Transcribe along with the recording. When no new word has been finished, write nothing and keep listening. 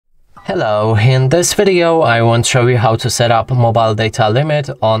Hello, in this video I want to show you how to set up mobile data limit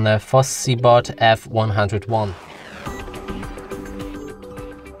on a FOSSiBOT F101.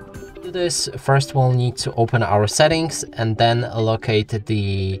 To do this, first we'll need to open our settings and then locate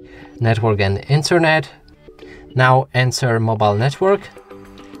the network and internet. Now enter mobile network,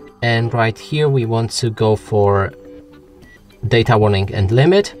 and right here we want to go for data warning and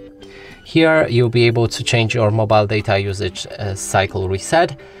limit. Here you'll be able to change your mobile data usage cycle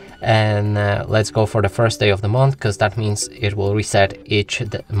reset. And let's go for the first day of the month, because that means it will reset each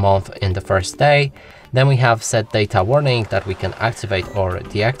month in the first day. Then we have set data warning that we can activate or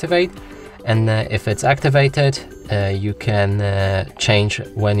deactivate. And if it's activated, you can change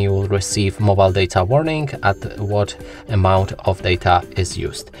when you will receive mobile data warning, at what amount of data is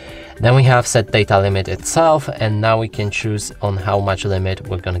used. Then we have set data limit itself, and now we can choose on how much limit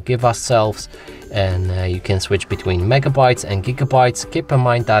we're going to give ourselves. And you can switch between megabytes and gigabytes. Keep in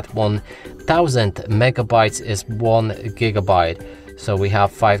mind that 1000 megabytes is 1 gigabyte. So we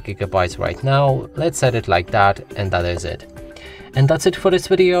have 5 gigabytes right now. Let's set it like that, and that is it. And that's it for this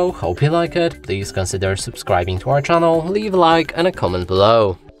video. Hope you like it. Please consider subscribing to our channel, leave a like and a comment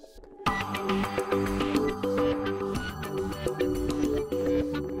below.